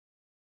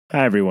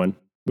Hi, everyone.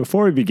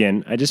 Before we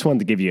begin, I just wanted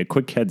to give you a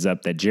quick heads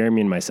up that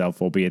Jeremy and myself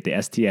will be at the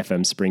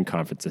STFM Spring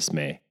Conference this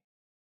May.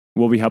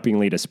 We'll be helping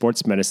lead a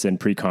sports medicine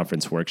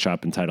pre-conference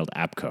workshop entitled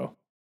APCO.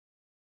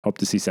 Hope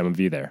to see some of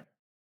you there.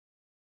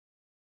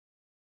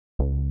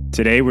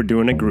 Today, we're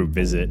doing a group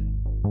visit.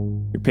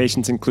 Your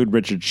patients include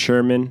Richard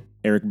Sherman,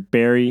 Eric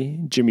Berry,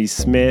 Jimmy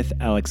Smith,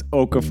 Alex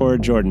Okafor,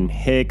 Jordan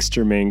Hicks,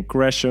 Jermaine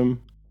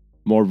Gresham.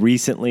 More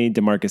recently,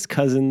 DeMarcus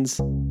Cousins.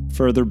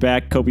 Further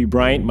back, Kobe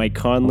Bryant, Mike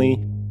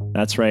Conley.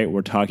 That's right,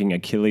 we're talking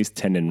Achilles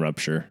tendon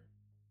rupture.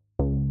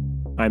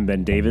 I'm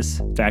Ben Davis,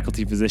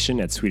 faculty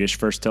physician at Swedish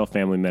First Hill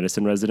Family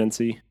Medicine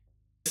Residency.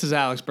 This is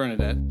Alex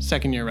Bernadette,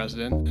 second-year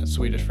resident at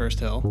Swedish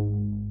First Hill.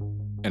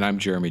 And I'm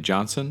Jeremy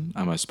Johnson.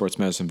 I'm a sports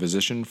medicine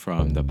physician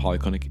from the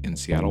Polyclinic in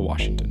Seattle,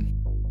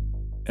 Washington.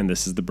 And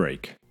this is The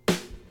Break.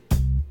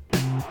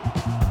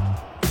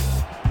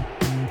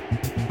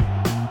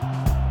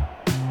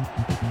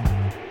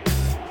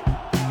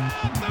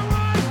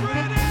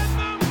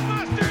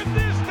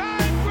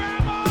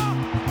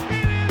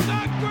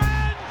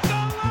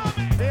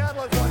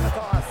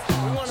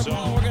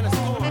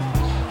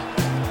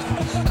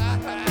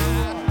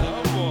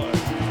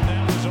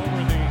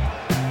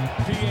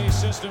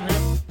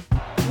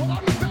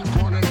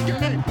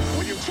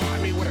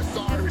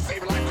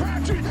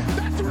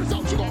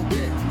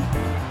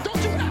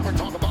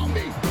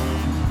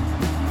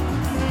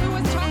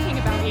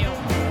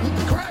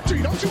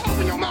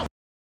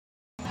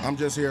 I'm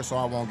just here so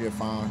I won't get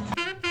fined.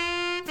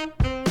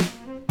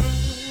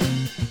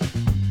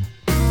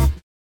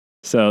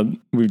 So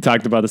we've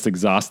talked about this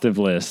exhaustive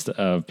list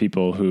of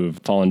people who've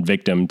fallen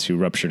victim to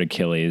ruptured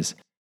Achilles.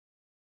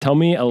 Tell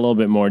me a little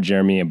bit more,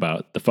 Jeremy,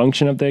 about the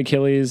function of the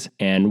Achilles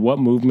and what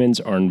movements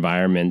or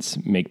environments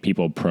make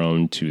people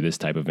prone to this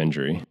type of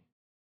injury.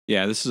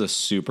 Yeah, this is a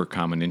super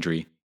common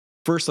injury.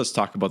 First, let's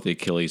talk about the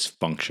Achilles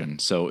function.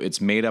 So it's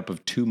made up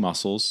of two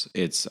muscles.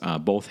 It's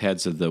both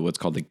heads of what's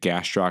called the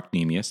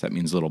gastrocnemius, that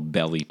means little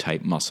belly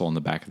type muscle in the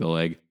back of the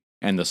leg,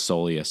 and the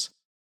soleus.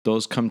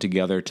 Those come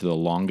together to the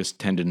longest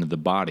tendon of the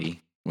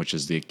body, which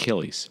is the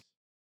Achilles.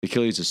 The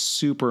Achilles is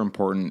super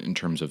important in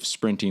terms of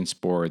sprinting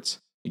sports.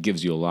 It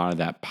gives you a lot of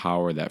that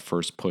power, that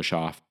first push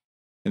off.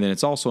 And then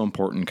it's also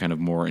important kind of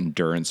more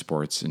endurance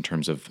sports in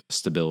terms of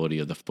stability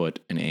of the foot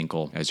and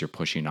ankle as you're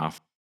pushing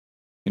off.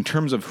 In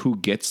terms of who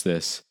gets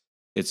this,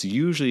 it's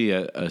usually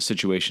a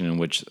situation in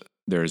which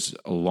there's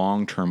a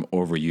long-term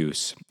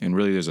overuse, and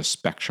really there's a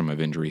spectrum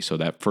of injury. So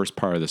that first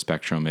part of the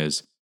spectrum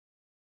is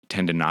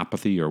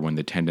tendinopathy, or when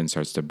the tendon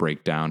starts to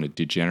break down and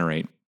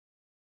degenerate.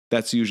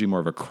 That's usually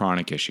more of a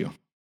chronic issue.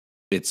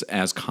 It's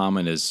as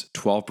common as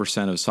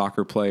 12% of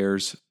soccer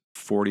players,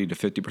 40 to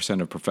 50%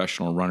 of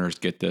professional runners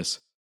get this.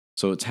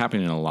 So it's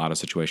happening in a lot of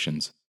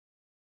situations.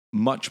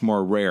 Much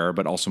more rare,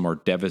 but also more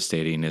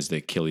devastating, is the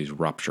Achilles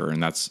rupture,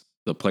 and that's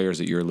the players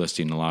that you're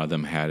listing, a lot of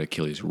them had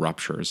Achilles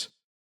ruptures.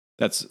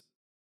 That's,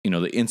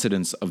 the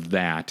incidence of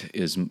that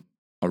is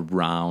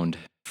around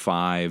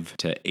 5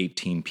 to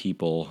 18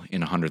 people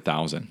in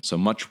 100,000. So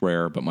much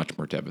rare, but much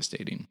more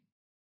devastating.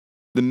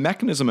 The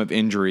mechanism of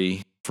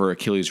injury for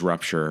Achilles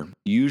rupture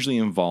usually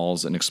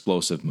involves an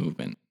explosive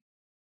movement.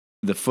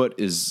 The foot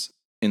is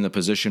in the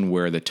position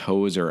where the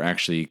toes are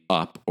actually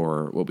up,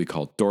 or what we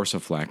call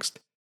dorsiflexed,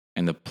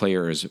 and the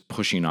player is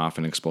pushing off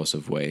in an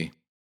explosive way.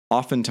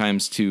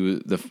 Oftentimes, too,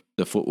 the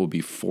foot will be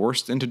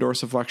forced into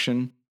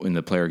dorsiflexion when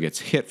the player gets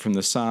hit from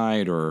the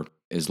side or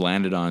is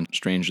landed on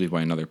strangely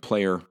by another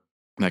player.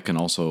 That can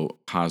also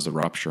cause the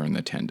rupture in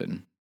the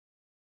tendon.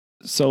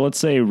 So let's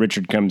say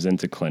Richard comes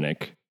into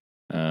clinic,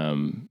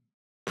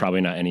 probably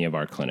not any of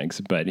our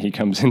clinics, but he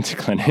comes into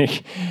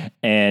clinic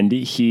and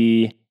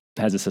he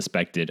has a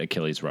suspected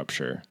Achilles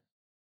rupture.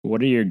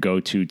 What are your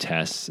go-to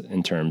tests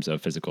in terms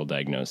of physical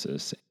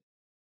diagnosis?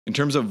 In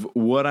terms of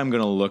what I'm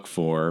going to look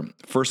for,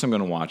 first I'm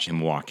going to watch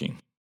him walking.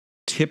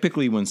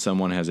 Typically, when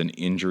someone has an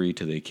injury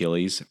to the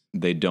Achilles,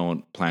 they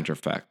don't plantar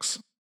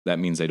flex. That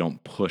means they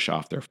don't push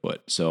off their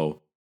foot.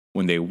 So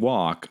when they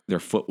walk,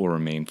 their foot will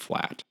remain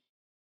flat.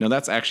 Now,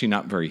 that's actually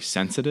not very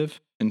sensitive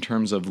in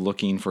terms of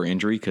looking for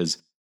injury,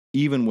 because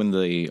even when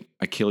the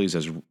Achilles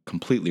is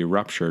completely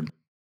ruptured,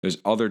 there's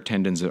other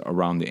tendons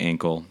around the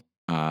ankle,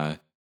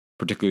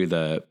 particularly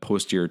the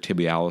posterior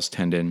tibialis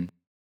tendon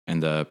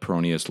and the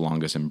peroneus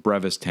longus and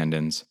brevis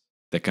tendons,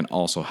 that can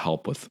also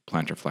help with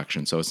plantar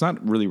flexion. So it's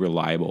not really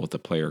reliable if the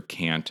player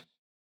can't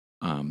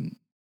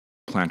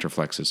plantar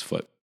flex his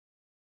foot.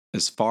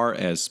 As far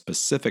as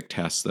specific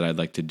tests that I'd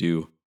like to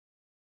do,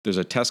 there's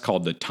a test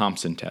called the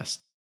Thompson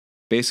test.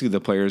 Basically,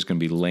 the player is going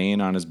to be laying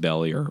on his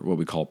belly, or what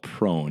we call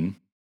prone,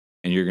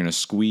 and you're going to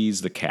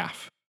squeeze the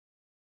calf.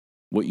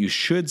 What you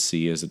should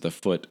see is that the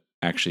foot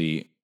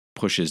actually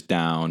pushes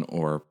down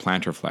or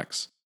plantar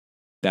flex.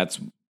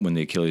 That's when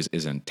the Achilles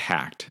is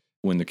intact.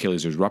 When the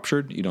Achilles is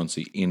ruptured, you don't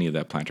see any of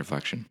that plantar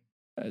flexion.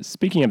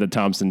 Speaking of the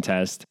Thompson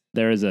test,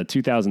 there is a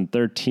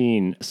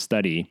 2013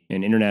 study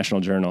in International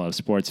Journal of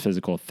Sports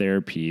Physical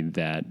Therapy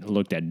that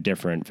looked at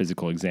different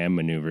physical exam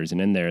maneuvers, and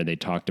in there they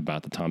talked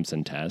about the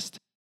Thompson test.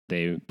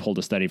 They pulled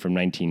a study from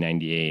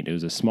 1998. It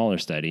was a smaller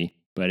study,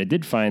 But it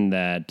did find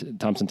that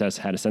Thompson test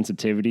had a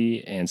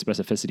sensitivity and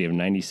specificity of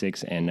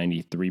 96 and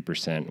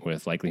 93%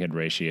 with likelihood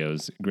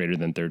ratios greater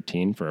than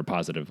 13 for a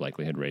positive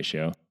likelihood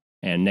ratio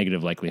and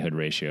negative likelihood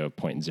ratio of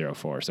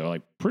 0.04. So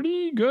like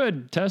pretty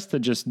good test to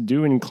just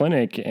do in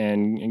clinic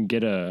and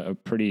get a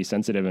pretty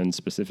sensitive and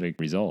specific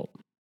result.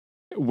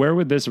 Where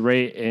would this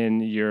rate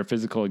in your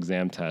physical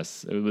exam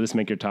tests? Would this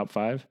make your top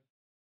 5?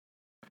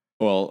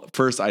 Well,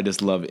 first, I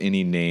just love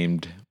any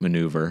named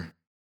maneuver.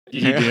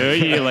 You do?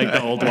 You like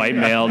the old white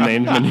male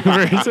named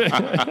maneuvers?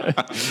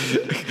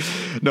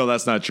 No,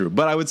 that's not true.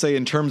 But I would say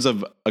in terms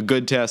of a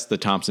good test, the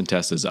Thompson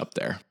test is up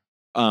there.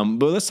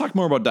 But let's talk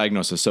more about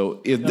diagnosis.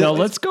 So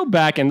let's go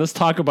back and let's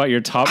talk about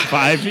your top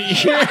 5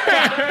 here.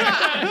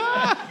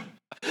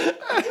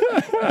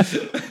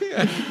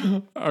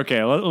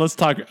 Okay, let's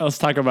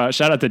talk about,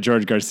 shout out to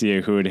George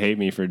Garcia, who would hate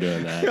me for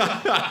doing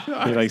that.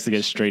 He likes to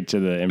get straight to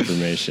the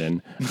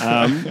information.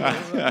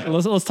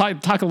 Let's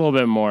talk a little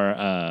bit more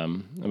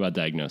about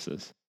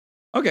diagnosis.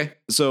 Okay,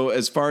 so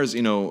as far as,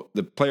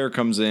 the player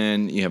comes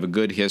in, you have a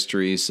good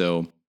history.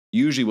 So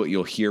usually what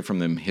you'll hear from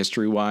them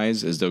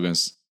history-wise is they're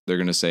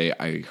going to say,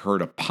 I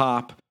heard a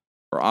pop,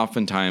 or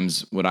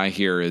oftentimes what I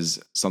hear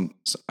is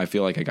I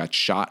feel like I got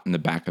shot in the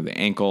back of the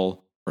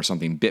ankle, or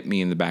something bit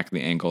me in the back of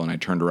the ankle and I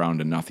turned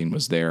around and nothing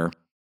was there.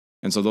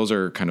 And so those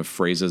are kind of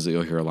phrases that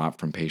you'll hear a lot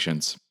from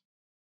patients.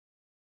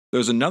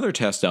 There's another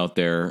test out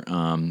there,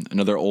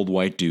 another old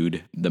white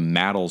dude, the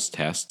Maddles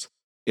test.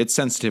 Its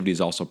sensitivity is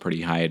also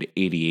pretty high at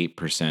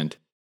 88%.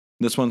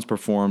 This one's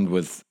performed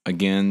with,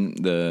 again,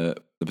 the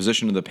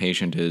position of the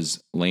patient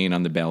is laying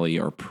on the belly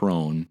or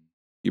prone.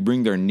 You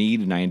bring their knee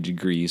to 90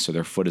 degrees, so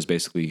their foot is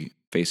basically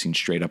facing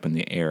straight up in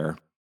the air.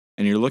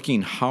 And you're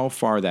looking how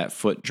far that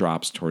foot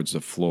drops towards the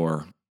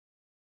floor.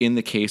 In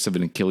the case of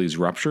an Achilles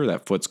rupture,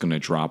 that foot's going to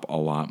drop a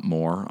lot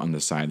more on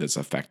the side that's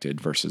affected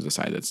versus the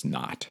side that's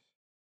not.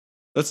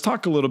 Let's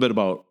talk a little bit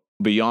about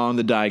beyond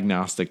the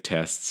diagnostic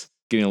tests,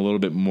 getting a little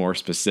bit more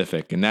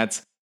specific, and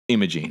that's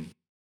imaging.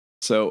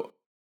 So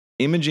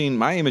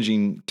my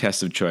imaging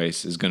test of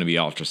choice is going to be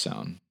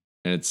ultrasound.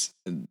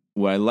 And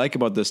what I like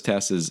about this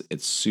test is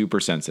it's super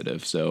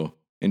sensitive. So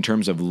in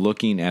terms of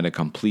looking at a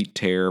complete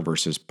tear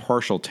versus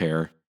partial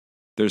tear,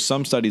 there's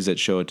some studies that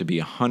show it to be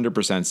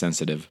 100%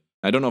 sensitive.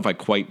 I don't know if I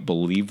quite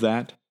believe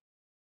that,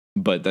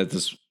 but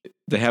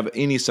to have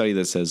any study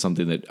that says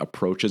something that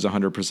approaches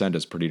 100%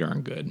 is pretty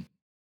darn good.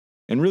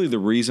 And really the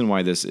reason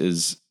why this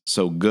is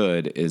so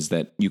good is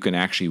that you can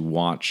actually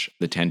watch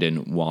the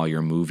tendon while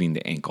you're moving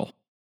the ankle.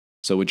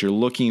 So what you're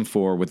looking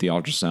for with the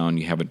ultrasound,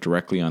 you have it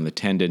directly on the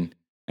tendon,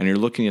 and you're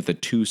looking at the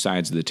two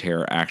sides of the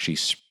tear actually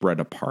spread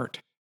apart.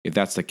 If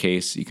that's the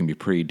case, you can be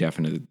pretty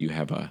definite that you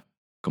have a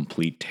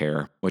complete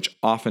tear, which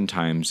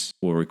oftentimes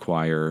will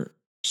require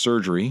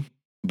surgery,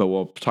 but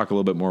we'll talk a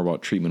little bit more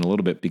about treatment a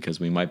little bit because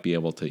we might be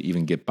able to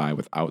even get by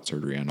without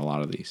surgery on a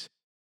lot of these.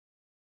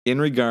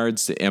 In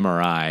regards to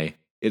MRI,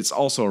 it's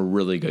also a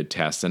really good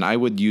test, and I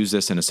would use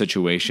this in a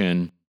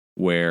situation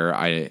where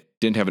I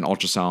didn't have an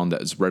ultrasound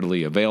that is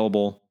readily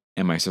available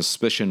and my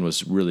suspicion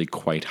was really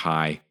quite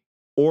high,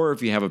 or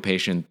if you have a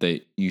patient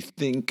that you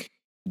think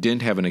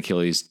didn't have an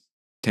Achilles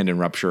tendon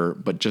rupture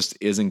but just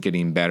isn't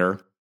getting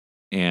better.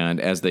 And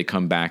as they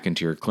come back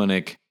into your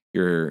clinic,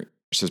 your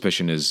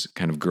suspicion is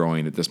kind of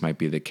growing that this might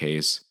be the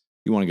case.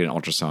 You want to get an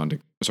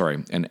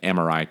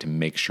MRI to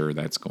make sure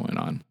that's going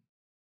on.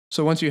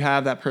 So once you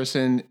have that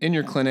person in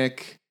your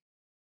clinic,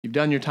 you've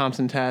done your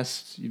Thompson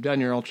test, you've done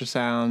your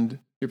ultrasound,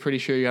 you're pretty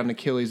sure you have an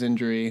Achilles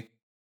injury.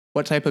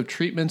 What type of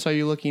treatments are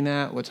you looking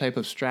at? What type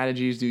of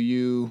strategies do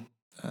you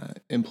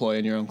employ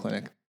in your own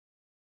clinic?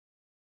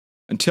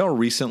 Until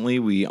recently,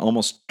 we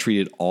almost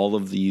treated all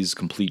of these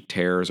complete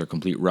tears or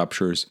complete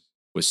ruptures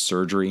with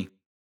surgery.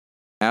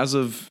 As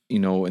of,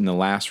 in the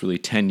last really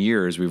 10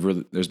 years,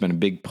 there's been a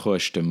big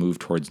push to move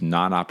towards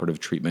non-operative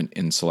treatment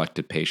in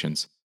selected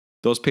patients.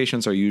 Those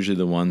patients are usually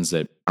the ones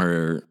that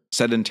are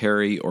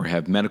sedentary or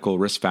have medical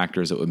risk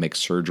factors that would make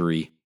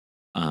surgery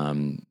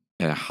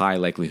at a high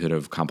likelihood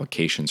of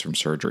complications from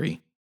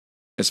surgery.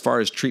 As far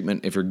as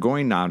treatment, if you're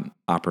going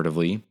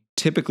non-operatively,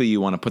 typically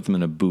you want to put them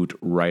in a boot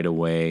right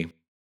away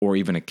or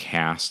even a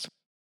cast.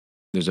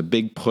 There's a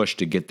big push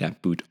to get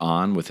that boot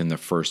on within the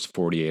first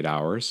 48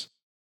 hours.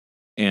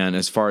 And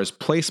as far as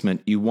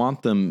placement, you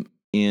want them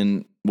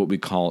in what we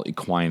call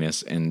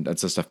equinus, and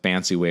that's just a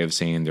fancy way of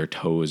saying their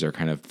toes are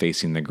kind of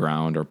facing the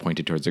ground or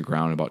pointed towards the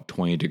ground about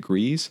 20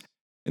 degrees.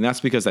 And that's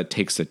because that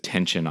takes the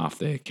tension off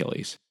the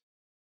Achilles.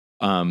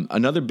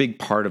 Another big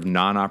part of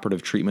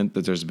non-operative treatment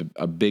that there's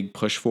a big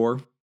push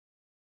for.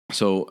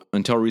 So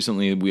until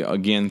recently, we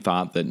again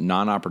thought that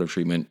non-operative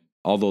treatment,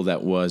 although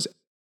that was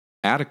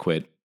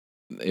adequate,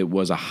 it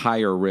was a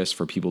higher risk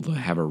for people to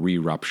have a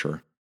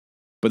re-rupture.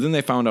 But then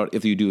they found out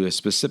if you do a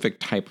specific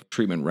type of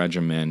treatment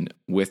regimen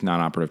with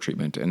non-operative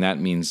treatment, and that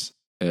means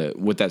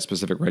what that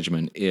specific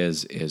regimen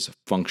is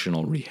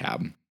functional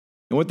rehab.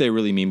 And what they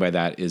really mean by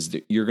that is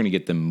that you're going to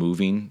get them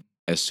moving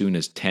as soon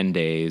as 10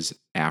 days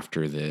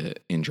after the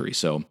injury.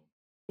 So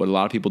what a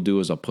lot of people do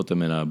is they'll put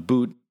them in a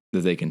boot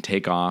that they can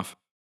take off.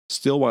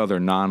 still while they're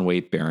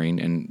non-weight bearing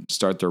and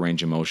start their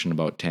range of motion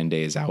about 10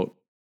 days out.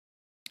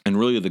 And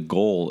really the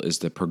goal is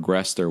to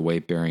progress their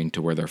weight bearing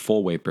to where they're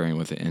full weight bearing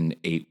within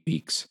 8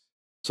 weeks.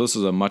 So this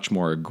is a much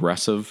more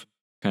aggressive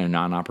kind of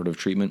non-operative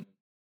treatment.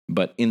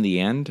 But in the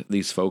end,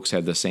 these folks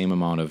had the same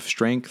amount of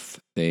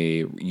strength.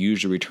 They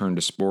usually return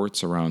to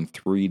sports around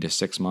 3 to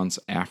 6 months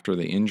after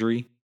the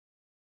injury.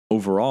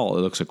 Overall,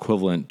 it looks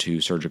equivalent to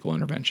surgical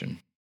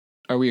intervention.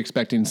 Are we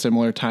expecting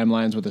similar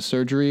timelines with the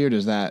surgery, or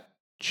does that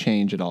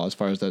change at all as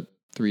far as the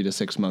 3 to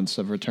 6 months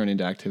of returning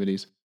to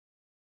activities?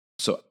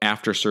 So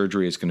after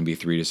surgery, it's going to be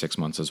 3 to 6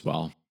 months as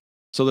well.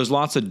 So there's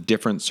lots of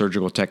different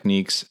surgical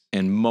techniques,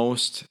 and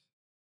most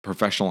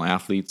professional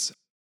athletes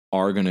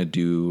are going to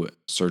do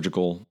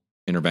surgical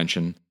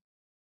intervention.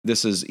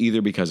 This is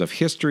either because of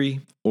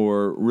history,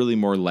 or really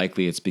more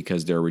likely it's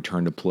because their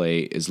return to play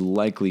is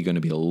likely going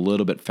to be a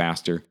little bit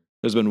faster.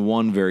 There's been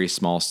one very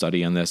small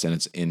study on this, and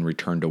it's in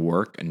return to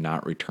work and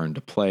not return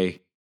to play.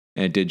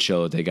 And it did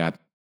show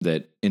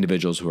that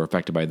individuals who were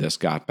affected by this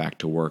got back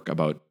to work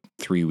about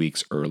 3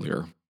 weeks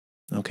earlier.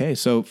 Okay,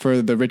 so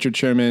for the Richard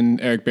Sherman,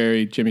 Eric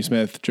Berry, Jimmy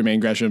Smith, Jermaine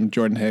Gresham,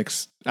 Jordan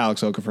Hicks,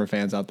 Alex Okafor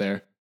fans out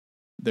there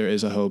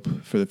is a hope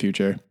for the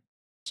future.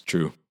 It's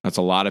true. That's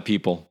a lot of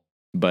people,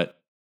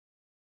 but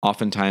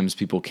oftentimes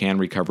people can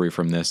recover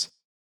from this.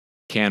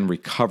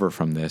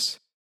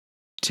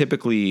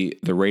 Typically,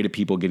 the rate of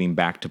people getting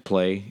back to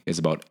play is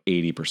about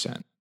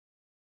 80%.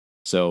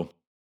 So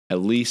at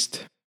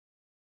least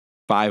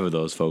 5 of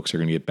those folks are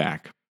going to get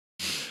back.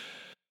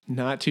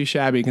 Not too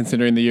shabby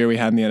considering the year we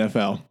had in the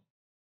NFL.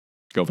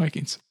 Go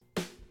Vikings.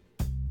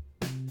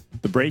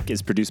 The Break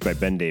is produced by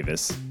Ben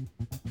Davis.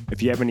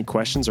 If you have any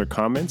questions or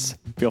comments,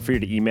 feel free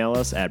to email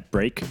us at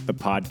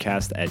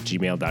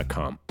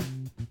breakthepodcast@gmail.com.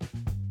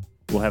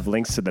 We'll have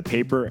links to the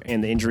paper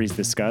and the injuries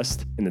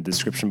discussed in the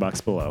description box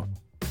below.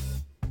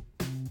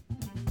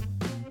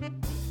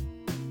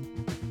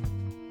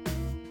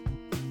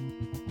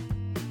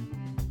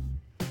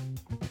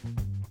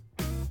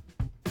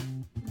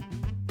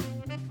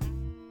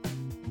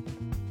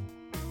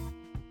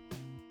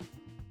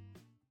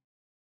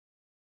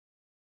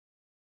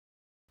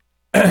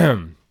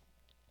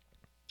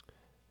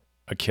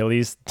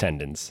 Achilles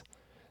tendons.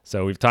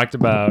 So we've talked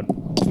about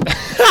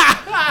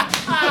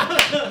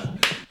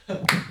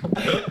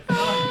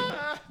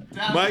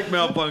Mic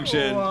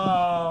malfunction.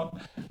 wow.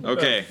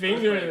 Okay.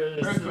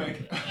 Fingers.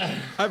 Earthquake. I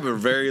have a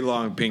very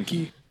long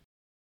pinky.